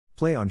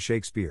Play on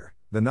Shakespeare,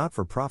 the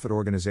not-for-profit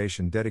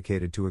organization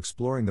dedicated to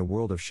exploring the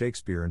world of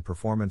Shakespeare in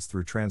performance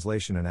through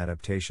translation and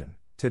adaptation,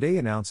 today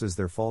announces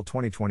their Fall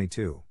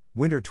 2022,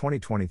 Winter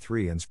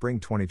 2023 and Spring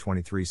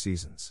 2023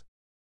 seasons.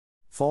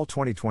 Fall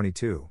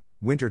 2022,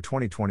 Winter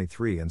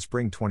 2023 and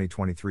Spring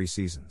 2023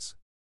 seasons.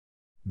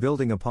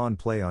 Building upon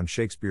Play on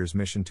Shakespeare's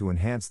mission to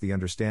enhance the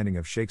understanding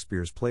of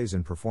Shakespeare's plays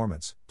in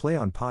performance, Play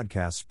on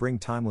podcasts bring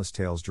timeless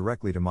tales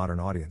directly to modern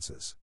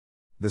audiences.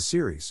 The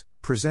series,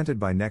 presented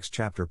by Next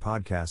Chapter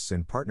Podcasts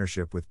in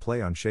partnership with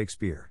Play on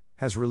Shakespeare,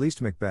 has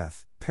released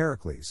Macbeth,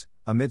 Pericles,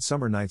 A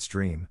Midsummer Night's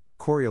Dream,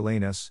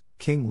 Coriolanus,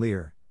 King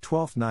Lear,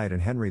 Twelfth Night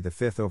and Henry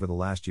V over the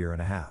last year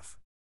and a half.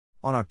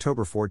 On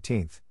October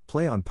 14th,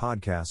 Play on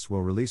Podcasts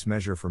will release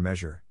Measure for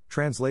Measure,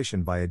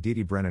 translation by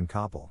Aditi Brennan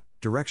Koppel,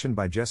 direction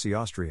by Jesse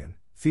Austrian,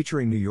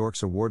 featuring New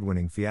York's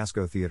award-winning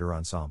Fiasco Theatre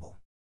Ensemble.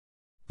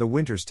 The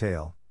Winter's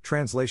Tale,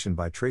 translation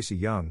by Tracy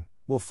Young,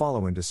 will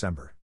follow in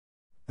December.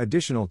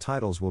 Additional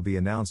titles will be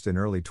announced in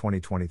early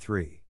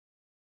 2023.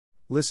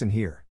 Listen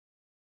here.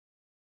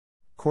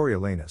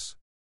 Coriolanus.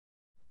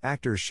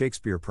 Actors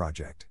Shakespeare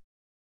Project.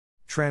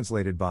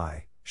 Translated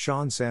by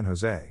Sean San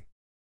Jose.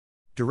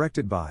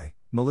 Directed by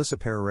Melissa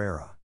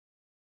Pereira.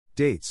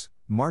 Dates,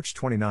 March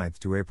 29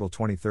 to April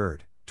 23,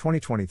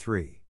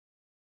 2023.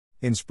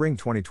 In spring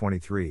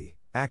 2023,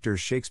 Actors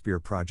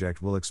Shakespeare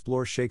Project will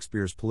explore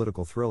Shakespeare's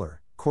political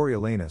thriller,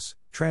 Coriolanus,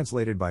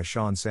 translated by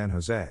Sean San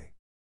Jose.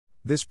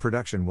 This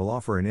production will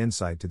offer an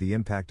insight to the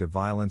impact of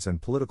violence and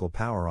political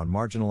power on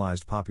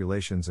marginalized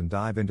populations and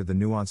dive into the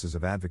nuances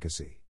of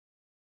advocacy.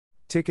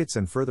 Tickets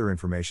and further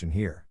information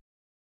here.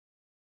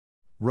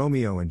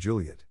 Romeo and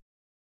Juliet.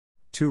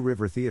 Two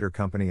River Theatre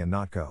Company and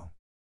Notco.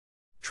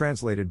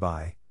 Translated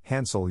by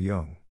Hansol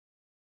Jung.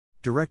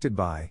 Directed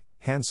by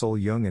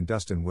Hansol Jung and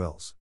Dustin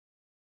Wills.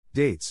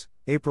 Dates,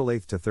 April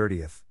 8 to 30,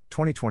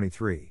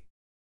 2023.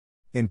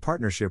 In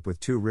partnership with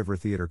Two River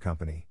Theatre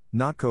Company,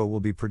 Notco will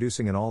be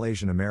producing an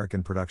all-Asian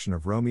American production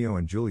of Romeo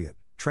and Juliet,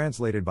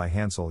 translated by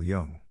Hansol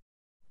Jung.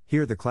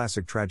 Hear the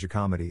classic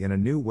tragicomedy in a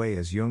new way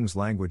as Jung's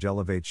language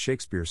elevates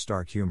Shakespeare's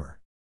stark humor.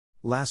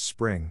 Last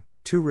spring,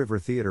 Two River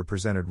Theatre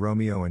presented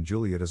Romeo and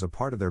Juliet as a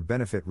part of their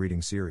benefit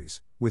reading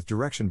series, with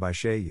direction by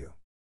Shea Yu.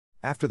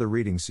 After the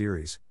reading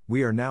series,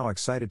 we are now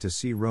excited to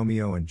see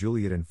Romeo and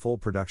Juliet in full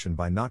production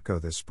by Notco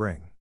this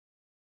spring.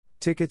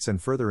 Tickets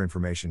and further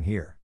information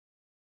here.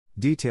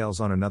 Details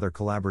on another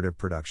collaborative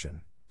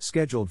production,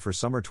 scheduled for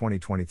summer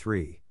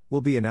 2023,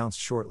 will be announced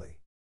shortly.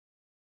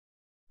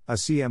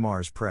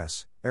 ACMR's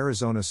Press,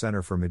 Arizona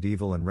Center for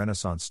Medieval and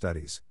Renaissance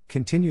Studies,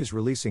 continues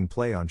releasing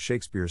Play on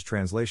Shakespeare's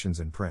translations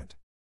in print.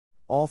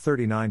 All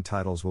 39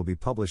 titles will be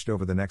published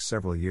over the next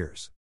several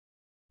years.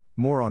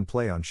 More on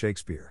Play on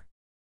Shakespeare.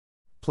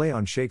 Play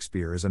on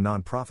Shakespeare is a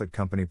non-profit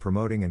company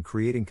promoting and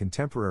creating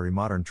contemporary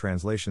modern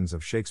translations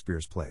of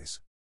Shakespeare's plays.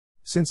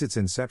 Since its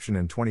inception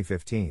in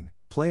 2015,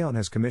 Play On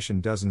has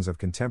commissioned dozens of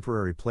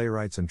contemporary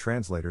playwrights and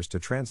translators to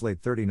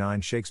translate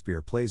 39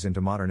 Shakespeare plays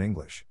into modern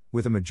English,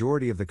 with a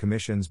majority of the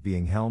commissions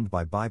being helmed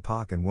by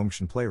BIPOC and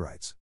Wumshan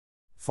playwrights.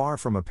 Far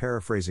from a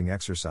paraphrasing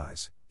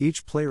exercise,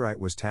 each playwright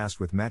was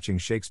tasked with matching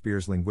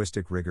Shakespeare's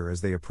linguistic rigor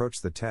as they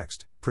approached the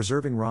text,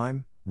 preserving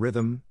rhyme,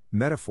 rhythm,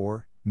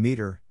 metaphor,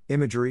 meter,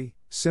 imagery,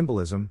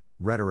 symbolism,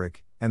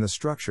 rhetoric, and the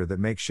structure that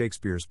makes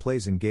Shakespeare's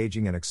plays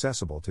engaging and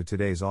accessible to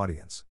today's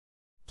audience.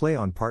 Play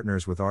On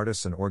partners with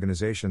artists and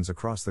organizations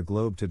across the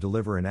globe to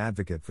deliver and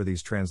advocate for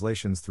these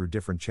translations through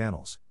different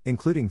channels,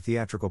 including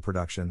theatrical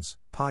productions,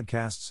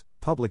 podcasts,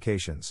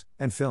 publications,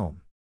 and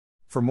film.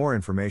 For more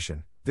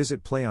information,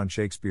 visit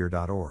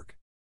playonshakespeare.org.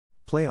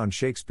 Play on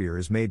Shakespeare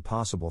is made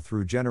possible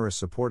through generous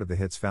support of the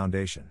HITS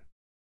Foundation.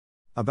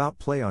 About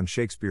Play on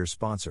Shakespeare's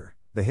sponsor,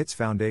 the HITS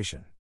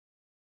Foundation.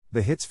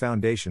 The HITS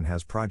Foundation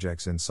has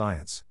projects in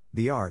science,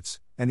 the arts,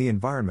 and the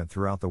environment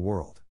throughout the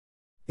world.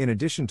 In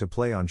addition to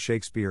Play on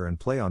Shakespeare and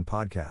Play on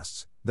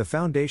podcasts, the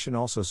foundation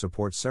also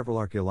supports several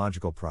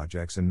archaeological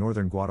projects in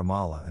northern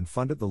Guatemala and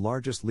funded the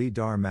largest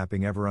LIDAR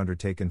mapping ever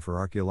undertaken for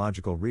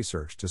archaeological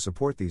research to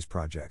support these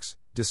projects,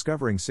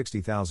 discovering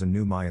 60,000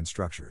 new Mayan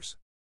structures.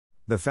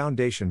 The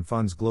foundation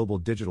funds Global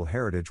Digital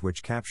Heritage,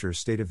 which captures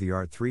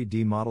state-of-the-art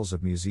 3D models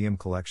of museum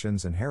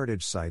collections and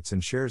heritage sites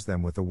and shares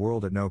them with the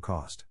world at no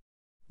cost.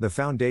 The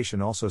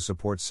foundation also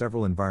supports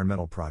several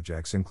environmental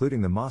projects,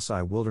 including the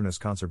Maasai Wilderness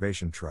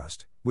Conservation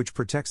Trust, which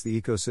protects the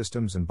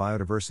ecosystems and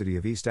biodiversity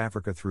of East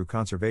Africa through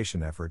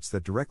conservation efforts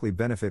that directly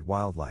benefit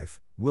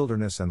wildlife,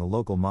 wilderness, and the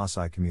local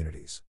Maasai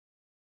communities.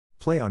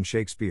 Play on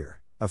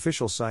Shakespeare,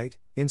 official site,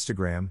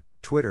 Instagram,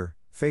 Twitter,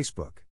 Facebook.